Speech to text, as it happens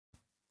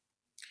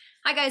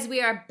Hi guys, we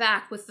are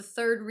back with the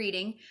third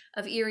reading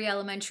of Eerie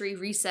Elementary,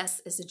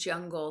 Recess is a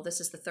Jungle. This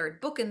is the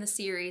third book in the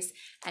series,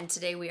 and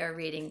today we are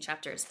reading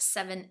chapters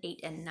 7, 8,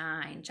 and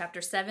 9.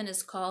 Chapter 7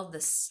 is called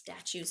The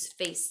Statue's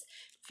Face.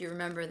 If you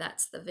remember,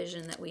 that's the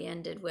vision that we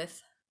ended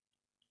with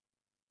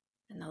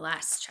in the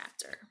last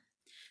chapter.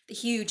 The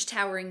huge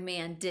towering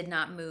man did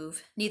not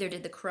move, neither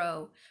did the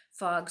crow.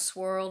 Fog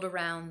swirled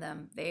around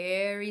them.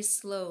 Very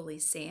slowly,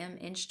 Sam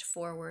inched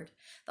forward.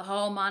 The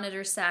hall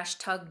monitor sash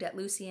tugged at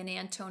Lucy and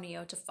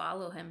Antonio to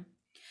follow him.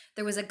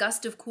 There was a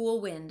gust of cool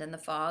wind, and the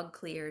fog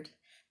cleared.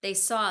 They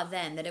saw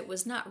then that it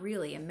was not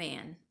really a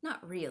man.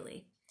 Not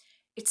really.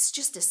 "It's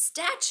just a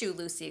statue,"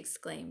 Lucy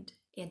exclaimed.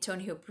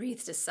 Antonio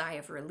breathed a sigh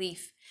of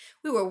relief.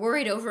 "We were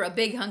worried over a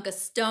big hunk of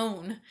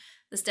stone."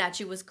 The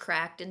statue was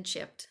cracked and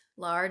chipped.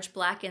 Large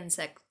black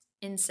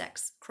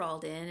insects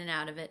crawled in and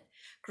out of it.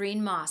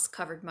 Green moss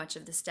covered much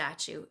of the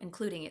statue,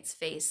 including its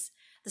face.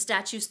 The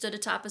statue stood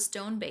atop a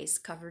stone base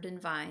covered in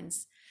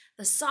vines.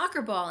 "The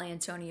soccer ball,"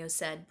 Antonio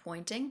said,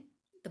 pointing.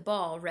 The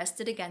ball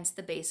rested against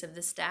the base of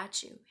the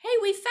statue. "Hey,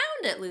 we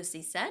found it,"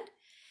 Lucy said.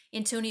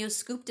 Antonio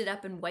scooped it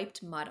up and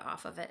wiped mud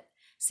off of it.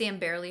 Sam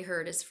barely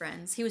heard his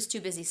friends. He was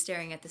too busy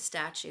staring at the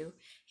statue.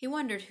 He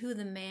wondered who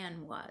the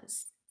man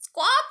was.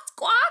 "Squawk,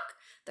 squawk!"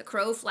 The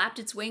crow flapped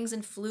its wings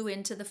and flew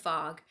into the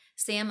fog.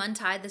 Sam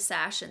untied the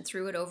sash and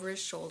threw it over his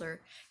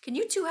shoulder. "Can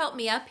you two help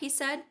me up?" he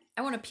said.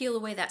 "I want to peel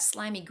away that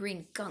slimy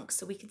green gunk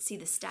so we can see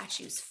the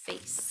statue's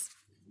face."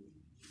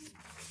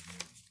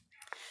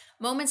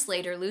 Moments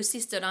later, Lucy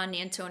stood on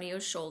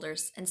Antonio's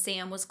shoulders, and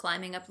Sam was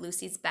climbing up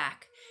Lucy's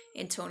back.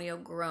 Antonio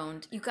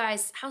groaned. "You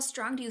guys, how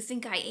strong do you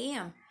think I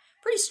am?"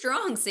 "Pretty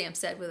strong," Sam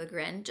said with a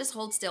grin. "Just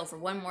hold still for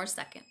one more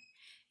second."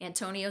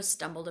 Antonio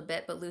stumbled a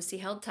bit, but Lucy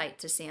held tight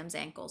to Sam's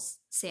ankles.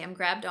 Sam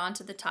grabbed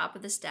onto the top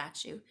of the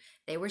statue.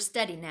 They were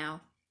steady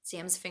now.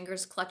 Sam's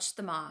fingers clutched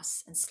the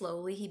moss, and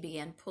slowly he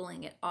began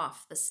pulling it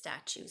off the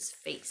statue's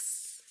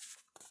face.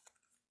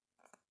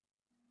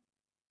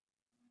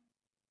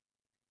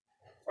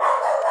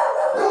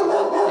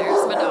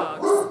 There's my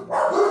dogs.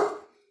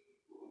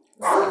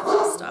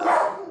 Let's stop.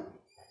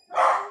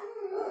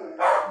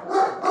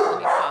 Let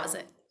me pause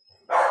it.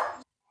 All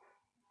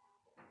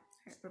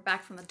right, we're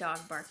back from the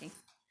dog barking.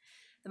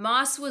 The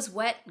moss was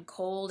wet and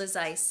cold as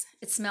ice.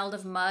 It smelled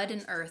of mud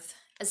and earth.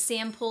 As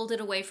Sam pulled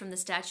it away from the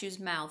statue's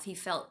mouth, he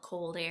felt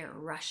cold air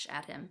rush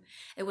at him.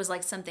 It was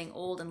like something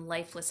old and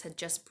lifeless had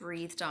just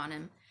breathed on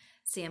him.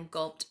 Sam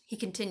gulped. He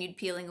continued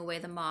peeling away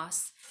the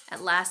moss.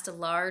 At last, a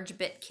large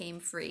bit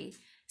came free.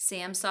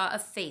 Sam saw a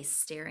face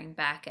staring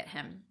back at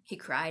him. He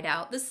cried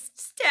out, "The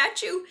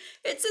statue!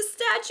 It's a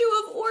statue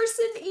of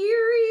Orson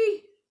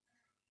Eerie!"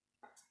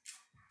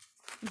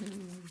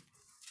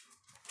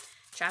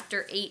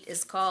 Chapter 8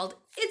 is called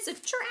It's a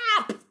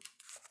Trap!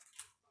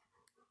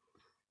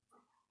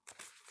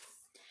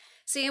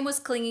 Sam was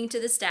clinging to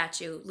the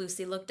statue.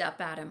 Lucy looked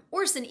up at him.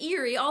 "Orson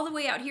Eerie, all the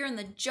way out here in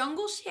the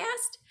jungle?" she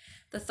asked.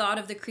 The thought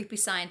of the creepy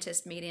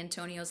scientist made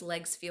Antonio's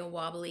legs feel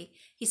wobbly.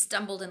 He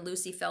stumbled and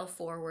Lucy fell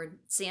forward.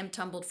 Sam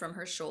tumbled from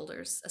her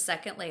shoulders. A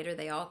second later,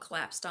 they all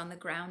collapsed on the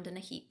ground in a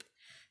heap.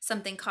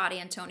 Something caught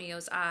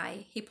Antonio's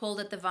eye. He pulled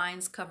at the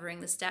vines covering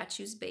the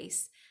statue's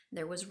base.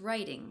 There was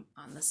writing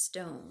on the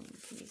stone.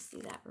 Can you see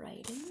that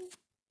writing?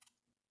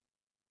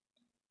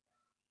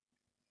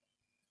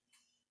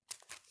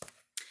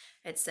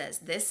 It says,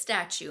 "This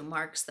statue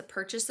marks the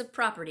purchase of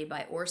property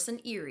by Orson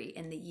Eerie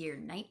in the year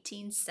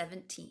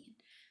 1917.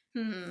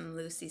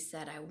 Lucy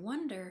said. "I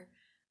wonder."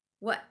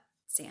 "What?"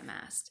 Sam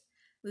asked.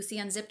 Lucy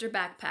unzipped her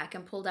backpack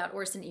and pulled out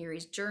Orson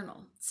Eerie's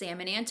journal. Sam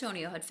and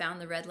Antonio had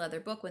found the red leather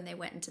book when they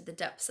went into the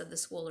depths of the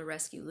school to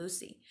rescue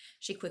Lucy.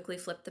 She quickly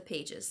flipped the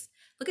pages.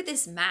 "Look at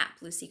this map,"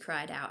 Lucy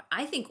cried out.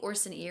 "I think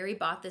Orson Eerie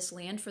bought this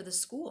land for the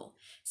school.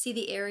 See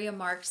the area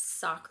marked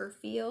soccer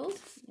field?"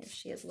 There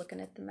she is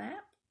looking at the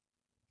map.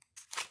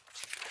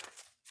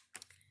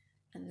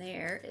 And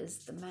there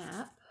is the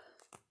map.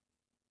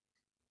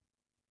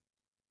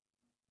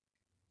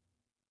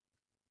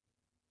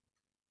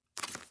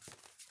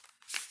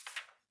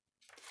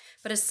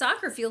 "But a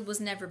soccer field was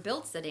never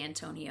built," said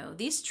Antonio.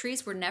 "These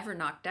trees were never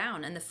knocked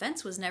down, and the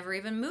fence was never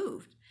even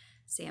moved."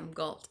 Sam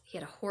gulped. He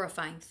had a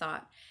horrifying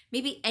thought.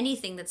 Maybe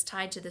anything that's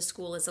tied to the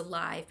school is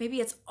alive. Maybe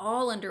it's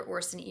all under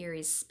Orson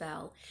Eerie's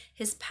spell.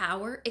 His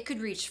power, it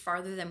could reach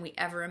farther than we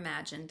ever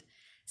imagined.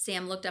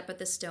 Sam looked up at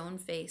the stone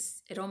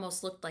face. It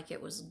almost looked like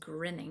it was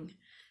grinning.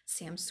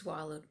 Sam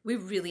swallowed. "We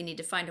really need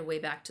to find a way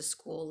back to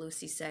school,"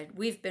 Lucy said.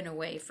 "We've been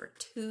away for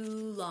too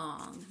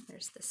long."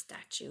 There's the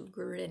statue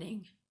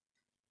grinning.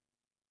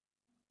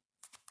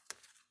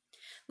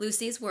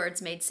 Lucy's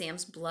words made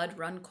Sam's blood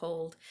run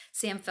cold.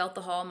 Sam felt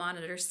the hall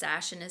monitor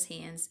sash in his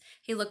hands.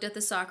 He looked at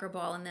the soccer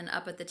ball and then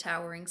up at the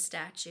towering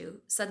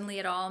statue. Suddenly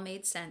it all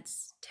made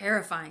sense.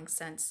 Terrifying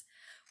sense.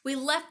 "We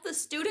left the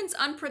students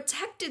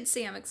unprotected,"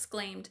 Sam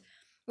exclaimed.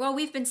 "While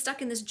we've been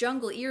stuck in this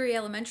jungle, Eerie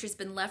Elementary's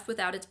been left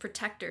without its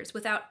protectors,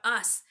 without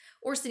us.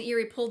 Orson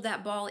Eerie pulled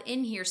that ball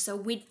in here so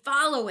we'd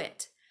follow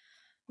it."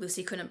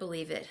 Lucy couldn't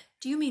believe it.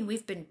 "Do you mean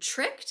we've been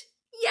tricked?"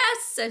 Yes,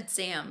 said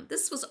Sam.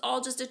 This was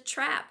all just a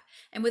trap.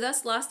 And with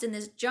us lost in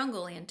this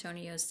jungle,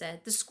 Antonio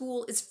said, the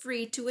school is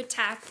free to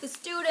attack the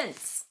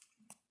students.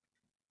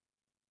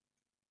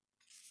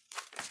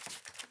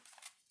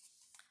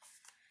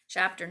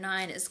 Chapter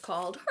 9 is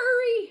called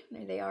Hurry!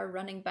 There they are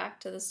running back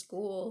to the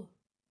school.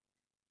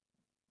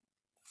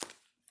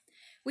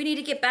 We need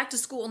to get back to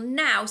school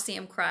now,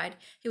 Sam cried.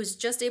 He was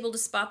just able to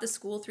spot the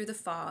school through the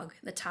fog.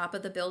 The top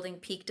of the building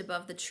peeked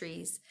above the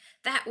trees.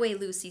 That way,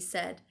 Lucy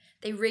said.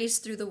 They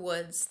raced through the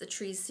woods. The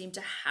trees seemed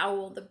to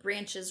howl. The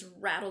branches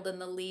rattled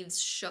and the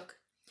leaves shook.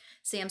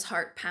 Sam's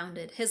heart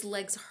pounded. His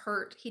legs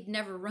hurt. He'd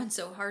never run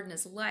so hard in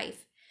his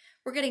life.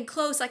 We're getting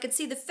close. I could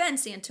see the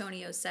fence,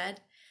 Antonio said.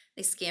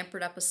 They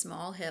scampered up a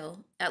small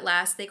hill. At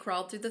last, they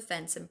crawled through the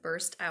fence and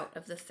burst out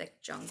of the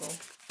thick jungle.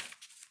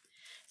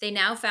 They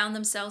now found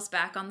themselves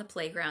back on the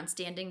playground,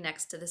 standing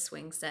next to the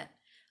swing set.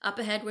 Up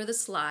ahead were the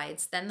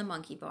slides, then the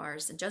monkey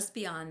bars, and just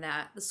beyond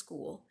that, the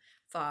school.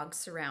 Fog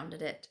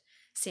surrounded it.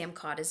 Sam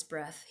caught his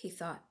breath. He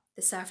thought,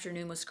 this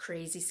afternoon was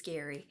crazy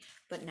scary,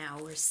 but now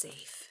we're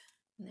safe.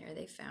 And there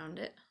they found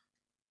it.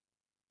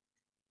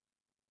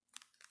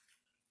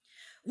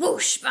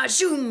 Whoosh,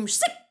 va-zoom,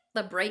 sip!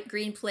 The bright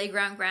green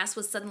playground grass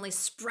was suddenly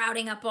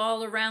sprouting up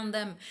all around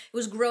them. It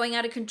was growing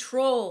out of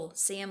control.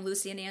 Sam,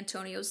 Lucy, and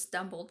Antonio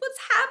stumbled. What's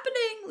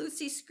happening?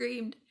 Lucy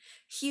screamed.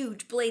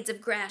 Huge blades of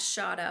grass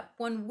shot up.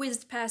 One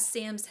whizzed past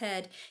Sam's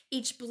head.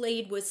 Each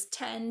blade was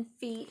 10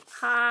 feet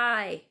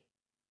high.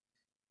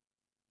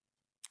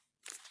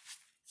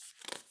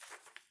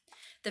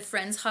 The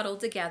friends huddled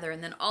together,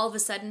 and then all of a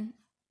sudden,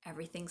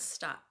 everything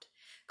stopped.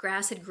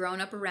 Grass had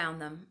grown up around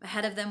them.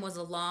 Ahead of them was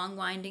a long,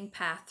 winding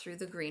path through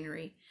the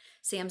greenery.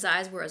 Sam's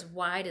eyes were as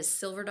wide as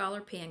silver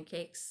dollar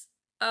pancakes.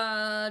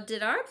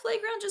 Did our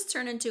playground just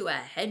turn into a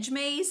hedge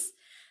maze?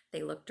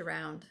 They looked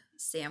around.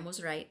 Sam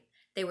was right.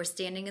 They were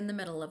standing in the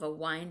middle of a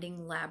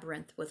winding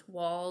labyrinth with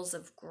walls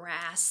of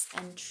grass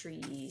and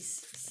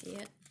trees. See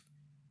it?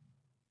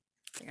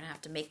 They're going to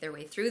have to make their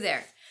way through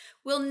there.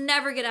 We'll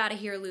never get out of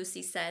here,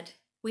 Lucy said.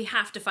 We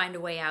have to find a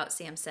way out,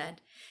 Sam said.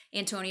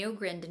 Antonio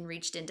grinned and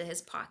reached into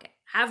his pocket.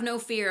 Have no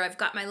fear, I've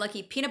got my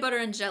lucky peanut butter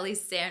and jelly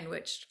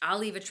sandwich. I'll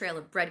leave a trail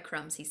of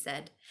breadcrumbs, he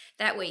said.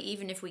 That way,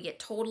 even if we get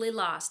totally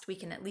lost, we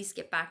can at least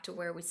get back to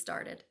where we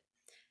started.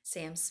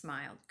 Sam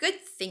smiled. Good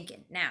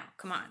thinking. Now,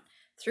 come on.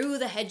 Through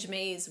the hedge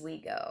maze we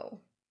go.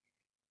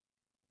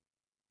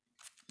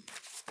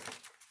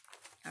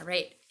 All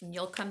right, and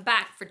you'll come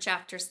back for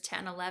chapters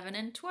 10, 11,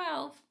 and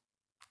 12.